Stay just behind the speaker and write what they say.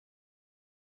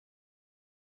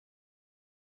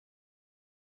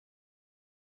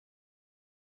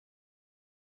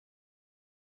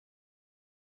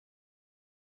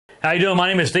How you doing? My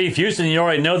name is Steve Houston. You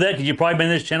already know that because you've probably been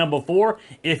in this channel before.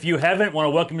 If you haven't, I want to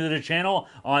welcome you to the channel.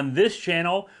 On this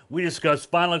channel, we discuss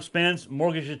final expense,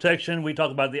 mortgage protection. We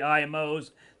talk about the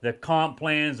IMOs, the comp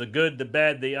plans, the good, the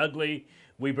bad, the ugly.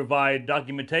 We provide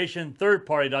documentation,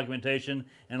 third-party documentation,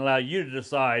 and allow you to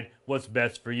decide what's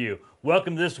best for you.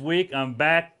 Welcome this week. I'm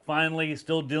back finally,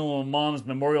 still dealing with Mom's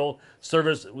memorial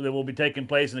service that will be taking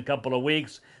place in a couple of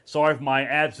weeks. Sorry for my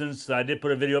absence. I did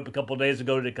put a video up a couple of days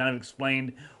ago that kind of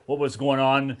explained what was going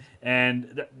on,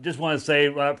 and just want to say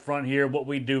right up front here, what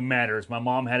we do matters. My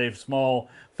mom had a small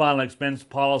final expense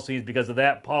policy. Because of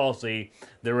that policy,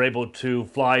 they were able to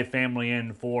fly family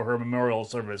in for her memorial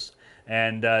service.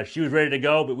 And she was ready to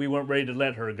go, but we weren't ready to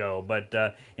let her go. But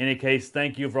in any case,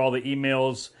 thank you for all the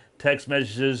emails, text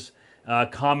messages,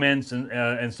 comments,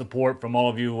 and support from all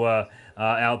of you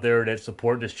out there that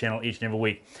support this channel each and every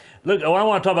week. Look, what I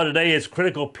want to talk about today is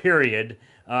critical period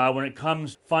when it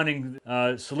comes to finding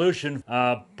a solution,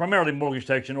 primarily mortgage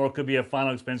protection, or it could be a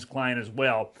final expense client as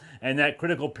well. And that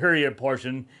critical period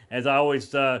portion, as I always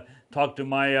talk to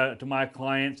my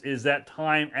clients, is that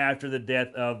time after the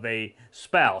death of a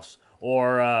spouse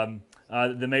or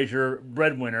the major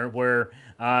breadwinner, where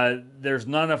there's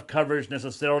not enough coverage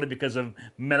necessarily because of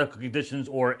medical conditions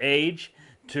or age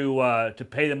to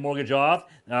pay the mortgage off.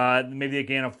 Maybe they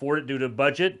can't afford it due to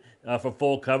budget for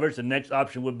full coverage. The next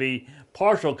option would be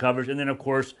partial coverage, and then of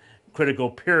course critical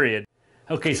period.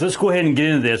 Okay, so let's go ahead and get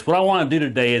into this. What I want to do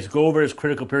today is go over this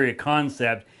critical period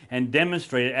concept and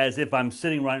demonstrate it as if I'm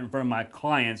sitting right in front of my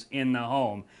clients in the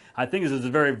home. I think this is a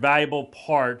very valuable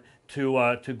part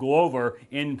to go over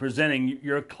in presenting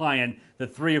your client the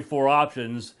 3 or 4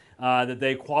 options that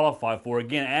they qualify for.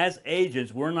 Again, as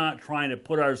agents, we're not trying to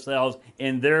put ourselves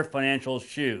in their financial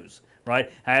shoes, right?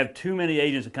 I have too many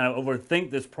agents that kind of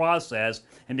overthink this process,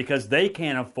 and because they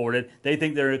can't afford it, they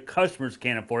think their customers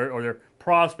can't afford it or their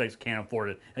prospects can't afford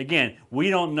it. Again, we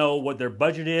don't know what their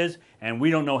budget is, and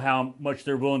we don't know how much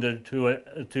they're willing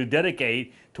to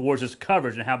dedicate towards this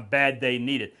coverage and how bad they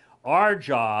need it. Our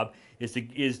job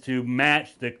is to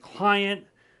match the client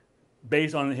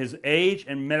based on his age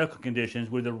and medical conditions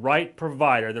with the right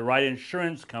provider, the right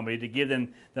insurance company, to give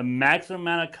them the maximum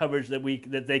amount of coverage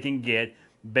that they can get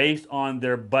based on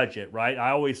their budget, right? I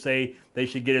always say they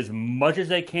should get as much as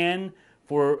they can,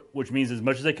 which means as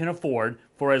much as they can afford,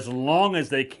 for as long as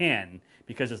they can,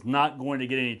 because it's not going to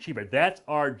get any cheaper. That's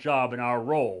our job and our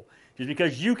role. Just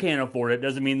because you can't afford it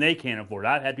doesn't mean they can't afford it.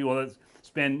 I've had people that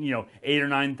spend, $8,000 or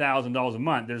 $9,000 a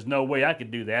month. There's no way I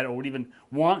could do that or would even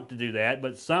want to do that,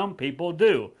 but some people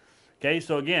do. Okay,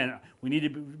 so again, we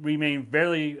need to remain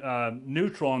fairly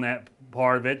neutral on that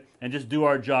part of it and just do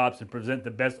our jobs and present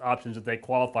the best options that they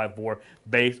qualify for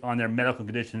based on their medical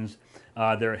conditions,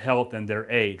 their health, and their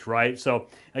age, right? So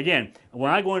again, when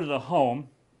I go into the home,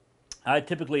 I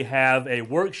typically have a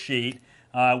worksheet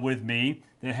with me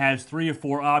that has 3 or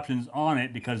 4 options on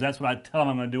it, because that's what I tell them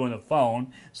I'm going to do on the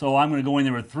phone. So I'm going to go in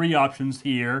there with 3 options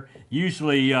here,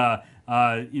 usually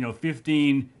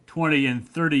 15, 20, and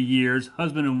 30 years,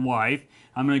 husband and wife.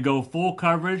 I'm going to go full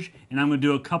coverage, and I'm going to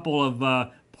do a couple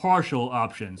of partial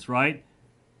options, right?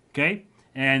 Okay?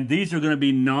 And these are going to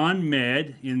be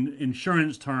non-med in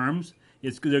insurance terms.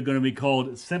 They're going to be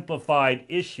called simplified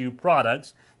issue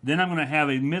products. Then I'm going to have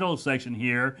a middle section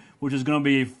here, which is going to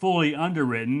be fully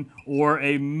underwritten or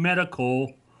a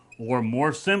medical, or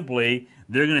more simply,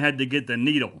 they're going to have to get the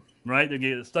needle, right? They're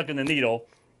going to get stuck in the needle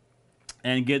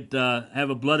and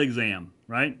have a blood exam,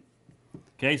 right?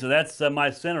 Okay, so that's my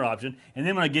center option. And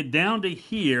then when I get down to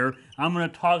here, I'm going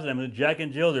to talk to them. Jack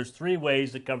and Jill, there's 3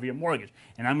 ways to cover your mortgage.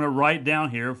 And I'm going to write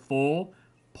down here full,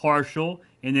 partial,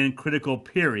 and then critical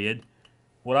period.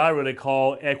 What I really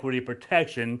call equity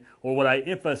protection, or what I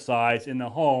emphasize in the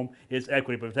home, is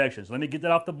equity protection. So let me get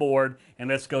that off the board and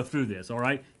let's go through this, all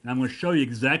right? And I'm going to show you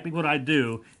exactly what I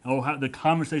do, or how the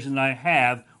conversations I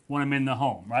have when I'm in the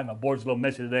home, right? My board's a little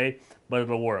messy today, but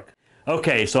it'll work.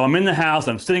 Okay, so I'm in the house,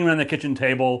 I'm sitting around the kitchen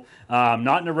table, I'm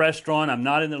not in a restaurant, I'm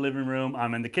not in the living room,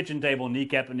 I'm in the kitchen table,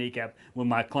 kneecap to kneecap with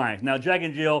my clients. Now, Jack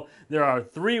and Jill, there are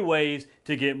 3 ways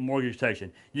to get mortgage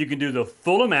protection. You can do the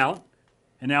full amount.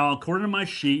 And now, according to my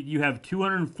sheet, you have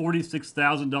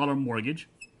 $246,000 mortgage.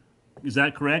 Is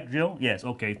that correct, Jill? Yes,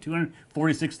 okay,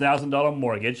 $246,000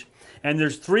 mortgage. And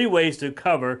there's 3 ways to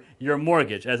cover your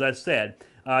mortgage. As I said,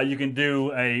 you can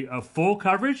do a full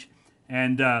coverage,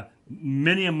 and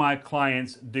many of my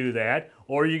clients do that.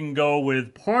 Or you can go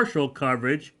with partial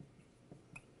coverage,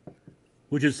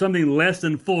 which is something less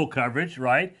than full coverage,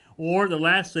 right? Or the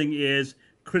last thing is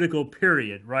critical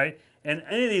period, right? And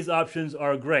any of these options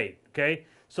are great, okay?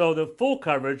 So the full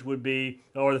coverage would be,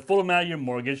 or the full amount of your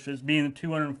mortgage, being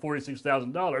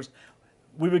 $246,000,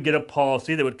 we would get a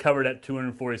policy that would cover that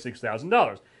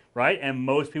 $246,000, right? And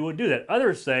most people would do that.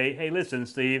 Others say, hey, listen,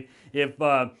 Steve, if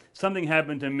something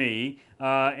happened to me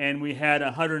and we had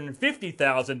a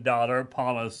 $150,000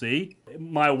 policy,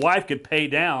 my wife could pay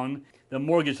down the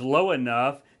mortgage low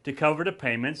enough to cover the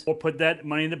payments or put that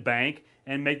money in the bank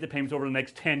and make the payments over the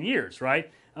next 10 years,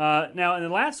 right? Now, and the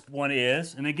last one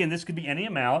is, and again, this could be any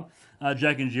amount,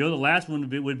 Jack and Jill, the last one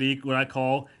would be what I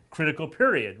call critical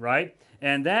period, right?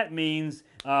 And that means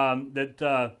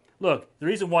look, the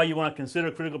reason why you want to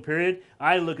consider critical period,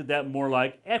 I look at that more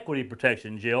like equity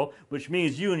protection, Jill, which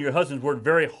means you and your husband worked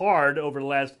very hard over the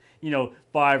last,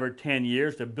 5 or 10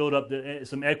 years to build up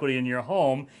some equity in your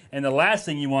home, and the last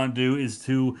thing you want to do is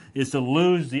to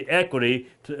lose the equity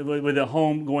with the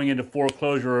home going into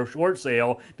foreclosure or short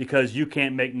sale because you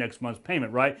can't make next month's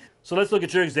payment, right? So let's look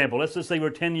at your example. Let's just say we're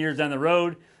 10 years down the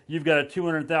road. You've got a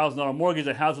 $200,000 mortgage,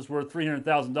 a house that's worth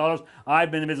 $300,000.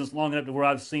 I've been in business long enough to where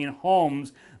I've seen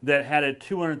homes that had a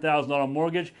 $200,000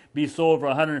 mortgage be sold for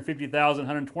 $150,000,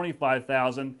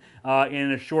 $125,000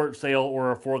 in a short sale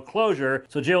or a foreclosure.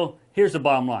 So Jill, here's the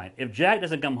bottom line. If Jack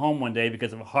doesn't come home one day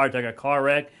because of a heart attack or car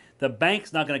wreck, the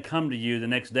bank's not going to come to you the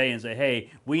next day and say,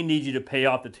 hey, we need you to pay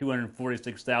off the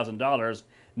 $246,000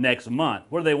 next month.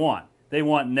 What do they want? They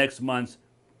want next month's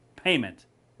payment,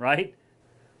 right?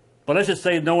 But let's just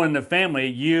say no one in the family,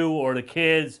 you or the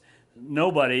kids,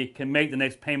 nobody can make the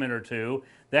next payment or two.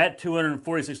 That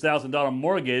 $246,000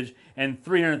 mortgage and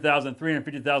 $300,000,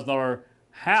 $350,000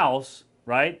 house,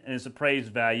 right, and its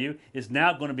appraised value is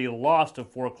now going to be lost to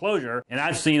foreclosure. And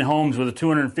I've seen homes with a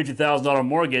 $250,000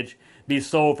 mortgage be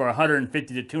sold for $150,000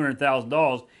 to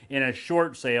 $200,000 in a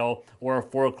short sale or a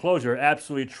foreclosure.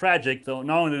 Absolutely tragic. So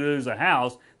not only do they lose a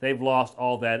house, they've lost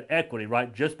all that equity,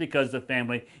 right? Just because the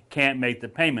family can't make the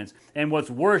payments. And what's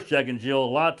worse, Jack and Jill, a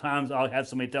lot of times I'll have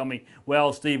somebody tell me,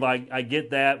 well, Steve, I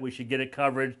get that. We should get it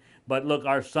coverage. But look,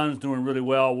 our son's doing really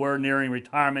well. We're nearing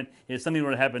retirement. If something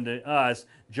were to happen to us,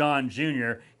 John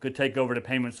Jr. could take over the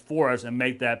payments for us and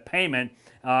make that payment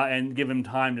and give him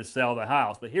time to sell the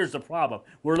house. But here's the problem.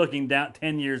 We're looking down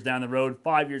 10 years down the road,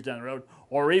 5 years down the road,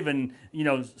 or even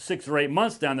 6 or 8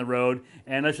 months down the road.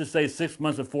 And let's just say 6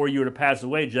 months before you were to pass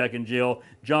away, Jack and Jill,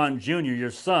 John Jr.,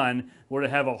 your son, were to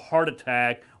have a heart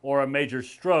attack or a major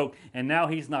stroke, and now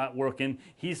he's not working.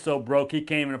 He's so broke he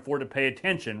can't even afford to pay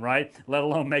attention, right? Let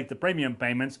alone make the premium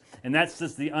payments. And that's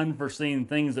just the unforeseen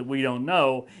things that we don't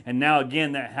know. And now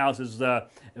again, that house is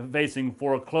facing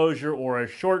foreclosure or a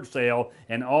short sale,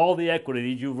 and all the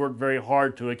equity that you've worked very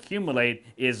hard to accumulate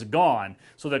is gone.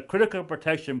 So the critical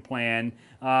protection plan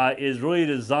is really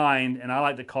designed, and I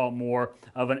like to call it more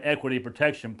of an equity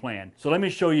protection plan. So let me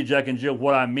show you, Jack and Jill,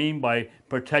 what I mean by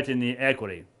protecting the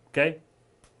equity, okay?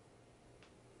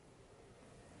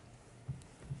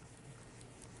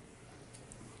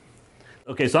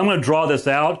 Okay, so I'm going to draw this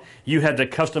out. You had to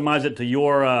customize it to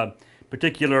your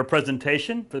particular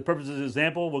presentation. For the purposes of the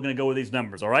example, we're going to go with these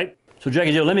numbers, all right? So Jack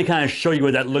and Jill, let me kind of show you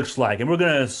what that looks like. And we're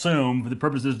going to assume, for the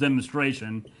purpose of this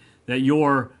demonstration, that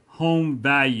your home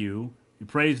value, your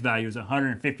appraised value, is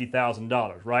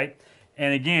 $150,000, right?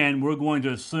 And again, we're going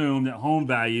to assume that home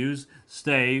values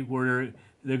stay where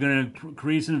they're going to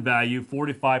increase in value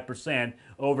 45%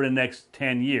 over the next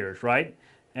 10 years, right?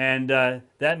 And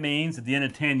that means at the end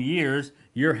of 10 years,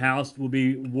 your house will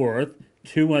be worth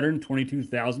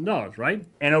 $222,000, right?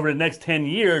 And over the next 10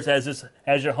 years, as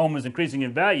your home is increasing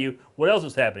in value, what else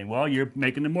is happening? Well, you're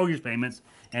making the mortgage payments,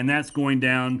 and that's going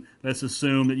down. Let's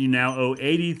assume that you now owe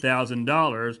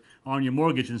 $80,000 on your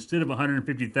mortgage instead of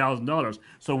 $150,000.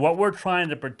 So what we're trying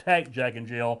to protect, Jack and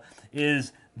Jill,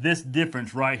 is this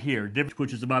difference right here,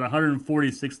 which is about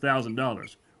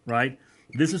 $146,000, right?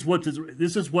 This is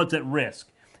what's at risk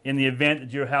in the event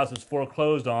that your house is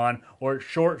foreclosed on or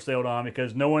short sold on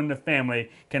because no one in the family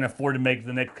can afford to make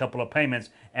the next couple of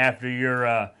payments after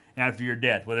your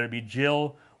death, whether it be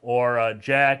Jill or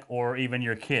Jack or even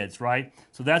your kids, right?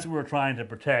 So that's what we're trying to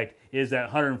protect, is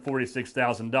that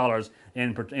 $146,000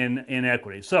 in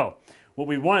equity. So what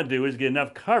we want to do is get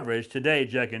enough coverage today,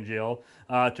 Jack and Jill,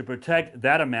 to protect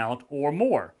that amount or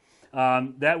more.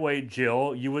 That way,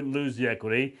 Jill, you wouldn't lose the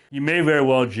equity. You may very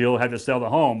well, Jill, have to sell the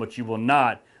home, but you will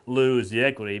not lose the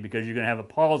equity because you're going to have a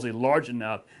policy large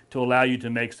enough to allow you to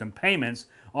make some payments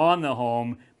on the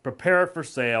home, prepare it for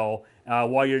sale,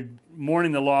 while you're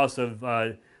mourning the loss of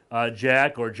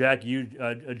Jack or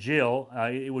Jill,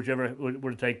 whichever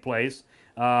were to take place.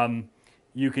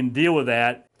 You can deal with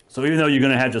that. So even though you're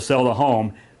going to have to sell the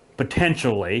home,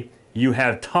 potentially you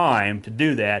have time to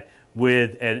do that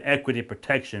with an equity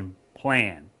protection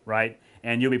plan, right?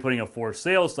 And you'll be putting a for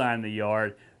sale sign in the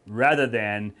yard rather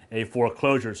than a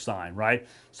foreclosure sign, right?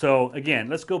 So again,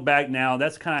 let's go back now.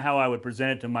 That's kind of how I would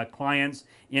present it to my clients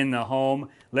in the home.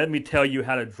 Let me tell you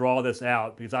how to draw this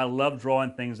out, because I love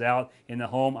drawing things out in the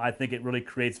home. I think it really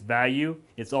creates value.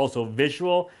 It's also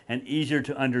visual and easier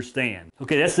to understand.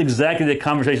 Okay, that's exactly the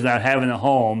conversation I have in the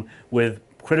home with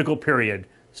critical period.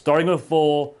 Starting with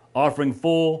full, offering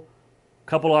full,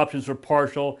 couple options for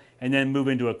partial, and then move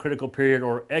into a critical period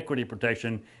or equity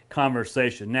protection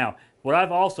conversation. Now, what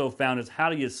I've also found is, how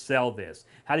do you sell this?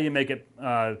 How do you make it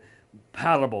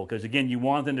palatable? Because again, you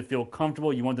want them to feel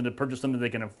comfortable. You want them to purchase something they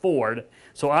can afford.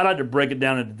 So I like to break it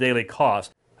down into daily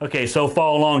cost. Okay, so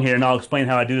follow along here, and I'll explain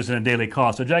how I do this in a daily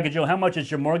cost. So Jack and Jill, how much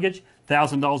is your mortgage?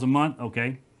 $1,000 a month?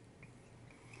 Okay.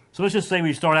 So let's just say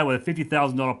we start out with a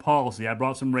 $50,000 policy. I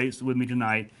brought some rates with me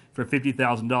tonight for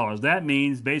 $50,000. That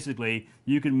means basically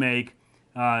you can make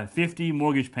 50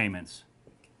 mortgage payments.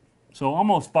 So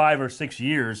almost 5 or 6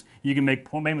 years you can make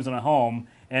payments on a home,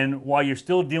 and while you're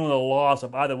still dealing with the loss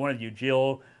of either one of you,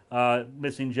 Jill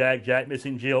missing Jack, Jack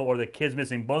missing Jill, or the kids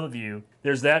missing both of you,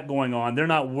 there's that going on. They're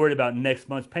not worried about next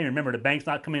month's payment. Remember, the bank's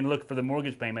not coming to look for the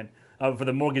mortgage payment, for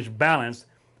the mortgage balance.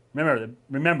 Remember,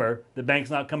 the bank's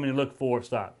not coming to look for,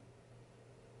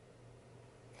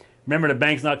 Remember, the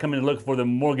bank's not coming to look for the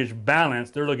mortgage balance.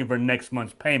 They're looking for next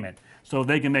month's payment. So if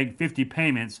they can make 50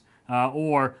 payments,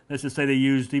 or let's just say they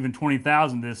used even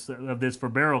 20,000 of this for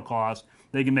burial costs,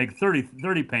 they can make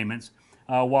 30 payments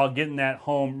while getting that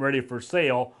home ready for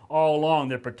sale. All along,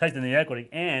 they're protecting the equity,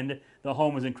 and the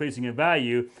home is increasing in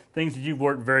value, things that you've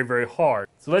worked very, very hard.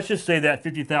 So let's just say that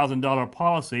 $50,000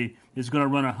 policy is going to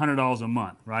run $100 a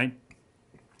month, right?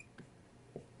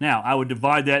 Now, I would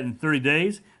divide that in 30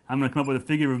 days. I'm going to come up with a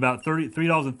figure of about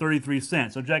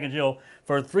 $3.33. So Jack and Jill,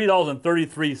 for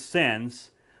 $3.33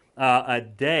 a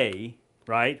day,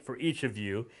 right, for each of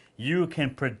you, you can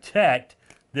protect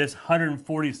this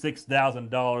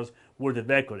 $146,000 worth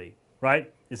of equity,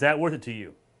 right? Is that worth it to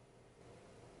you?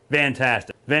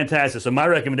 Fantastic. Fantastic. So my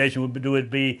recommendation would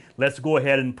be let's go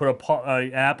ahead and put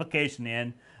an application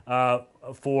in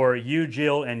for you,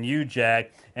 Jill, and you,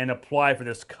 Jack, and apply for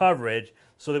this coverage,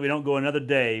 so that we don't go another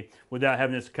day without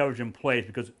having this coverage in place,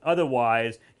 because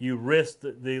otherwise you risk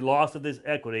the loss of this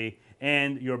equity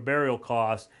and your burial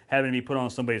costs having to be put on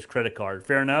somebody's credit card.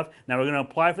 Fair enough? Now we're going to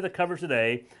apply for the coverage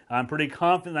today. I'm pretty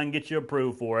confident I can get you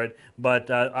approved for it, but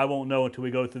I won't know until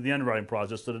we go through the underwriting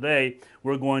process. So today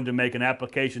we're going to make an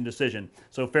application decision.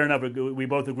 So fair enough, we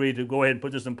both agreed to go ahead and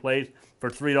put this in place for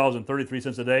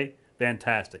 $3.33 a day.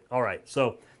 Fantastic. All right,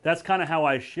 so that's kind of how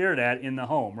I share that in the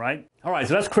home, right? All right,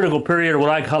 so that's critical period, or what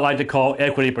I like to call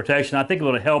equity protection. I think it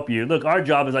will help you. Look, our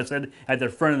job, as I said at the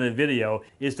front of the video,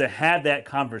 is to have that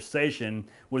conversation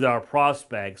with our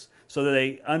prospects so that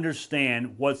they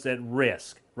understand what's at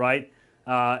risk, right?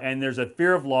 And there's a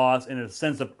fear of loss and a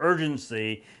sense of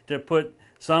urgency to put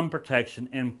some protection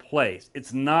in place.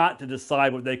 It's not to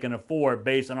decide what they can afford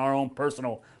based on our own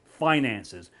personal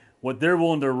finances. What they're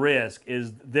willing to risk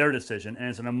is their decision, and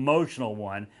it's an emotional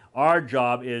one. Our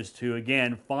job is to,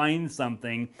 again, find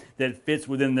something that fits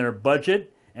within their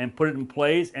budget and put it in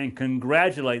place and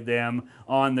congratulate them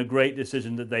on the great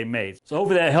decision that they made. So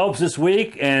hopefully that helps this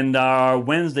week, and our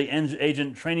Wednesday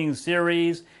Agent Training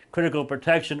Series, Critical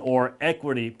Protection or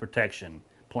Equity Protection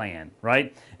plan,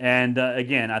 right? And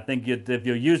again, I think if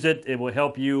you use it, it will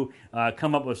help you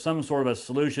come up with some sort of a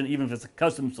solution, even if it's a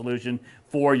custom solution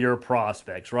for your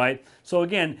prospects, right? So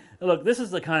again, look, this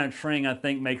is the kind of training I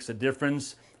think makes a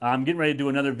difference. I'm getting ready to do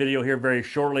another video here very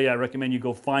shortly. I recommend you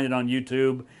go find it on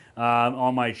YouTube.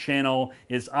 On my channel,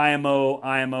 it's IMO.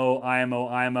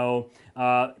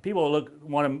 People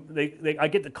I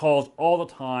get the calls all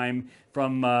the time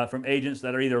from agents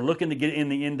that are either looking to get in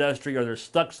the industry or they're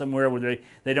stuck somewhere where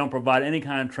they don't provide any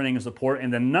kind of training and support.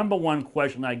 And the number one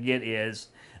question I get is,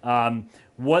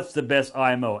 what's the best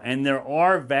IMO? And there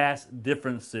are vast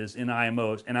differences in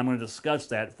IMOs, and I'm going to discuss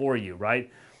that for you,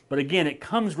 right? But again, it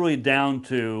comes really down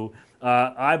to,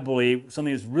 I believe,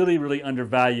 something that's really, really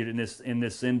undervalued in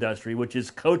this industry, which is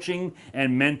coaching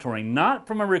and mentoring. Not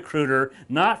from a recruiter,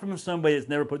 not from somebody that's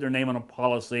never put their name on a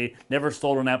policy, never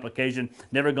sold an application,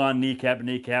 never gone kneecap to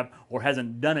kneecap, or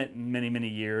hasn't done it in many, many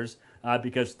years,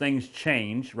 because things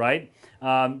change, right?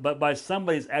 But by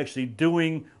somebody that's actually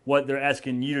doing what they're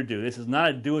asking you to do. This is not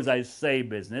a do-as-I-say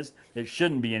business. It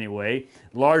shouldn't be anyway.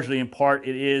 Largely, in part,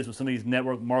 it is with some of these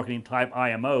network marketing type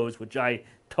IMOs, which I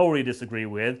totally disagree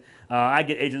with. I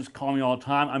get agents calling me all the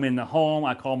time. I'm in the home.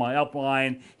 I call my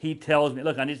upline. He tells me,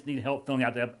 look, I just need help filling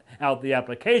out the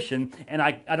application, and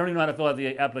I don't even know how to fill out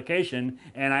the application.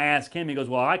 And I ask him, he goes,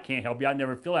 well, I can't help you. I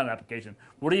never fill out an application.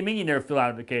 What do you mean you never fill out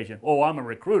an application? Oh, I'm a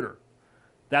recruiter.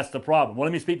 That's the problem. Well,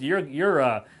 let me speak to your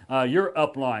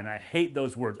upline. I hate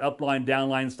those words: upline,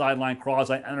 downline, sideline,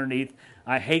 crossline, underneath.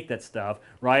 I hate that stuff,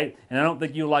 right? And I don't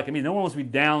think you like it. I mean, no one wants to be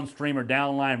downstream or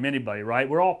downline from anybody, right?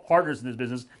 We're all partners in this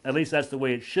business. At least that's the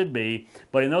way it should be.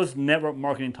 But in those network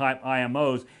marketing type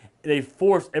IMOs, they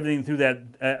force everything through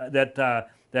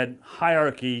that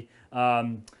hierarchy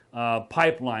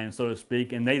pipeline, so to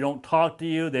speak, and they don't talk to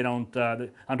you. They don't. I'm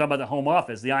talking about the home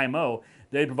office, the IMO.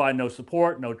 They provide no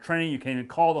support, no training. You can't even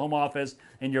call the home office,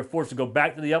 and you're forced to go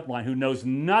back to the upline who knows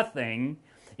nothing.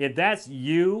 If that's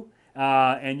you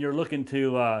and you're looking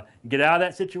to get out of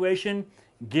that situation,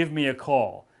 give me a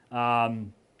call.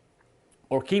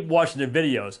 Or keep watching the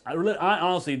videos. I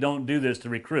honestly don't do this to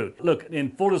recruit. Look,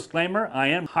 in full disclaimer, I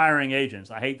am hiring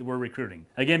agents. I hate the word recruiting.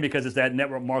 Again, because it's that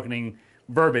network marketing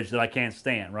verbiage that I can't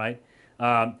stand, right?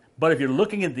 But if you're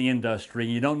looking at the industry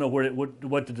and you don't know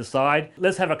what to decide,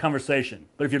 let's have a conversation.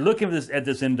 But if you're looking at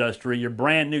this industry, you're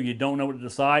brand new, you don't know what to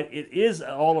decide, it is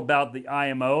all about the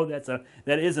IMO.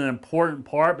 That is an important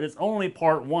part, but it's only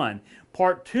part one.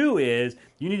 Part two is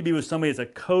you need to be with somebody that's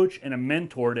a coach and a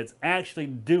mentor that's actually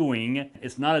doing.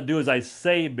 It's not a do as I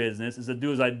say business, it's a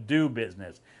do as I do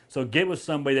business. So get with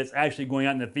somebody that's actually going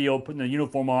out in the field, putting the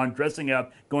uniform on, dressing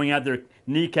up, going out there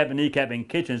kneecapping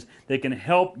kitchens. They can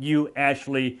help you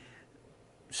actually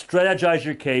strategize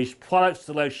your case, product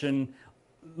selection,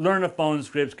 learn the phone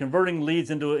scripts, converting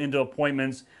leads into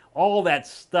appointments, all that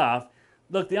stuff.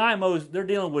 Look, the IMOs, they're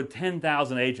dealing with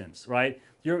 10,000 agents, right?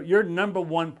 Your number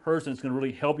one person that's going to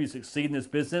really help you succeed in this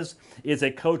business is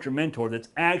a coach or mentor that's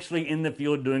actually in the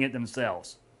field doing it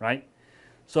themselves, right?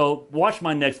 So watch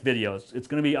my next videos. It's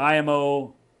going to be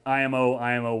IMO,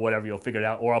 whatever. You'll figure it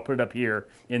out, or I'll put it up here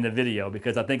in the video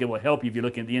because I think it will help you if you're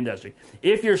looking at the industry.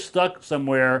 If you're stuck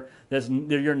somewhere that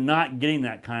you're not getting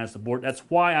that kind of support, that's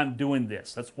why I'm doing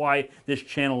this. That's why this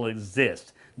channel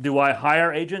exists. Do I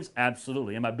hire agents?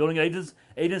 Absolutely. Am I building an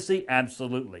agency?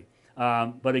 Absolutely.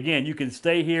 But again, you can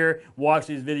stay here, watch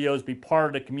these videos, be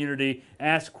part of the community,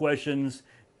 ask questions,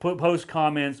 post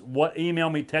comments, email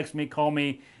me, text me, call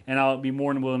me, and I'll be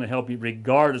more than willing to help you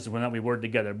regardless of whether or not we work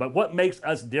together. But what makes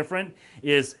us different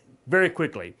is, very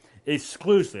quickly,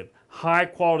 exclusive, high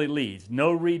quality leads,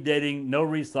 no redating, no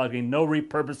recycling, no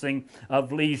repurposing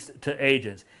of leads to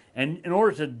agents. And in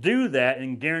order to do that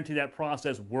and guarantee that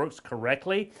process works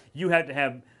correctly, you have to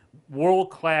have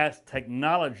world-class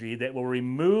technology that will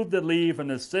remove the lead from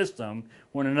the system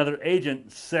when another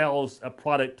agent sells a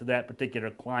product to that particular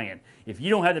client. If you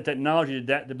don't have the technology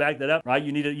to back that up, right,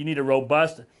 you need a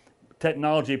robust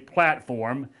technology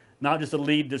platform, not just a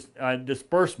lead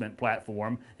disbursement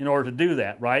platform in order to do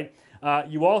that, right?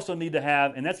 You also need to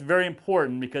have, and that's very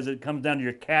important because it comes down to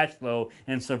your cash flow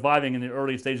and surviving in the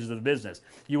early stages of the business.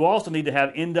 You also need to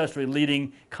have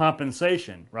industry-leading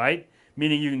compensation, right?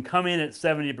 Meaning you can come in at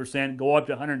 70%, go up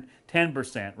to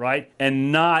 110%, right?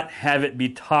 And not have it be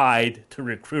tied to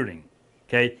recruiting,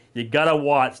 okay? You gotta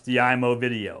watch the IMO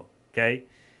video, okay?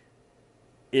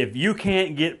 If you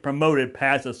can't get promoted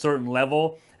past a certain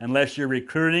level unless you're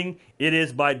recruiting, it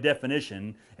is by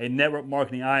definition a network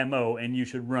marketing IMO, and you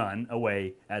should run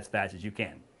away as fast as you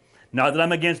can. Not that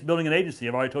I'm against building an agency.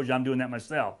 I've already told you I'm doing that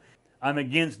myself. I'm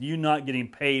against you not getting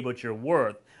paid what you're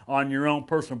worth on your own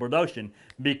personal production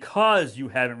because you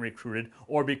haven't recruited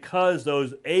or because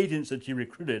those agents that you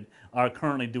recruited are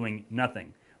currently doing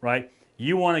nothing, right?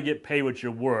 You want to get paid what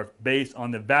you're worth based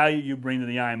on the value you bring to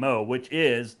the IMO, which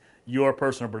is your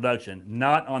personal production,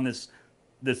 not on this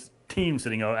team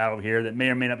sitting out here that may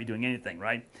or may not be doing anything,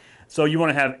 right? So you want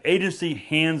to have agency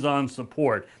hands-on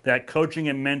support, that coaching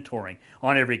and mentoring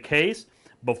on every case,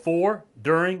 before,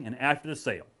 during, and after the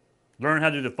sale. Learn how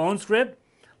to do the phone script,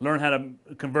 learn how to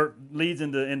convert leads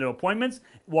into appointments.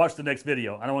 Watch the next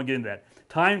video. I don't want to get into that.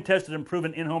 Time-tested and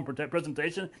proven in-home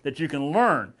presentation that you can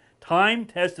learn.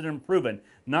 Time-tested and proven.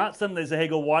 Not something they say, hey,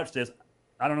 go watch this.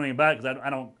 I don't know anything about it because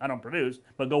I don't produce,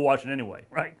 but go watch it anyway,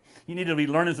 right? You need to be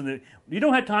learning something. You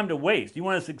don't have time to waste. You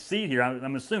want to succeed here.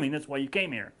 I'm assuming that's why you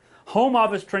came here. Home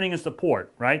office training and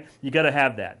support, right? You got to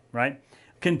have that, right?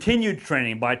 Continued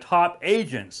training by top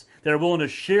agents that are willing to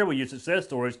share with you success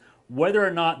stories, whether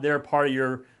or not they're part of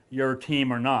your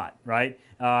team or not, right?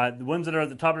 The ones that are at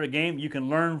the top of the game, you can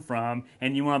learn from,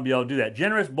 and you want to be able to do that.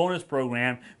 Generous bonus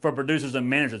program for producers and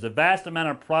managers. A vast amount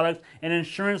of products and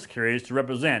insurance carriers to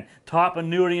represent. Top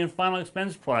annuity and final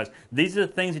expense products. These are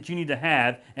the things that you need to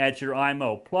have at your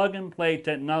IMO. Plug and play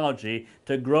technology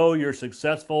to grow your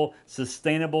successful,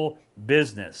 sustainable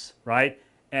business, right?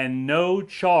 And no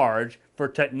charge for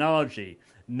technology.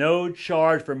 no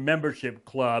charge for membership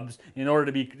clubs in order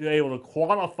to be able to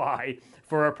qualify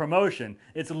for a promotion.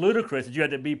 It's ludicrous that you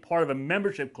have to be part of a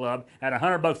membership club at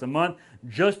 $100 a month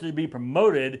just to be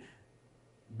promoted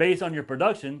based on your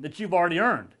production that you've already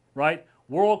earned, right?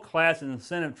 World-class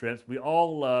incentive trips. We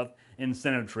all love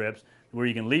incentive trips where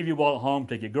you can leave your wallet at home,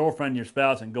 take your girlfriend, your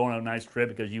spouse, and go on a nice trip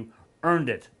because you earned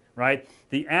it, right?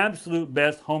 The absolute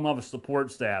best home office support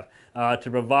staff to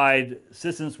provide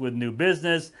assistance with new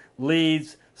business,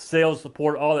 leads, sales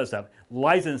support, all that stuff.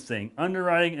 Licensing,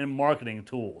 underwriting, and marketing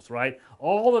tools, right?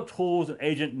 All the tools an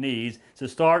agent needs to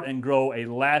start and grow a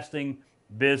lasting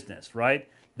business, right?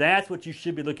 That's what you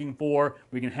should be looking for.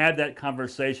 We can have that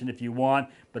conversation if you want,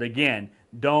 but again,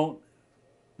 don't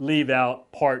leave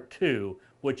out part 2,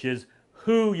 which is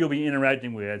who you'll be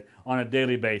interacting with on a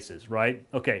daily basis, right?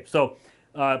 Okay, so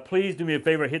please do me a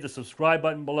favor, hit the subscribe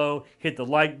button below, hit the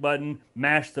like button,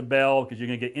 mash the bell, because you're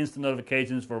going to get instant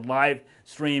notifications for live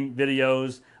stream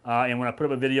videos. And when I put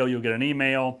up a video, you'll get an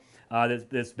email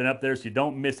that's been up there so you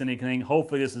don't miss anything.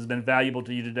 Hopefully this has been valuable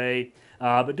to you today.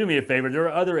 But do me a favor, there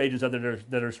are other agents out there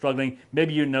that are struggling.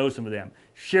 Maybe you know some of them.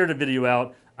 Share the video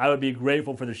out. I would be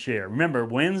grateful for the share. Remember,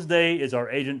 Wednesday is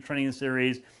our agent training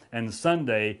series, and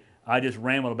Sunday, I just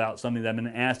rambled about something that I've been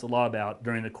asked a lot about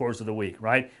during the course of the week,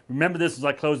 right? Remember this as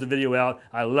I close the video out.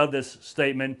 I love this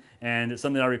statement, and it's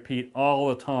something I repeat all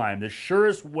the time. The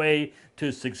surest way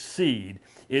to succeed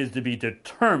is to be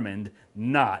determined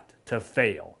not to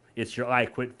fail. It's your I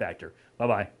quit factor.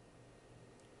 Bye-bye.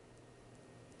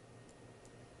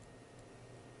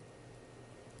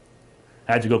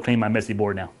 I have to go clean my messy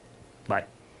board now. Bye.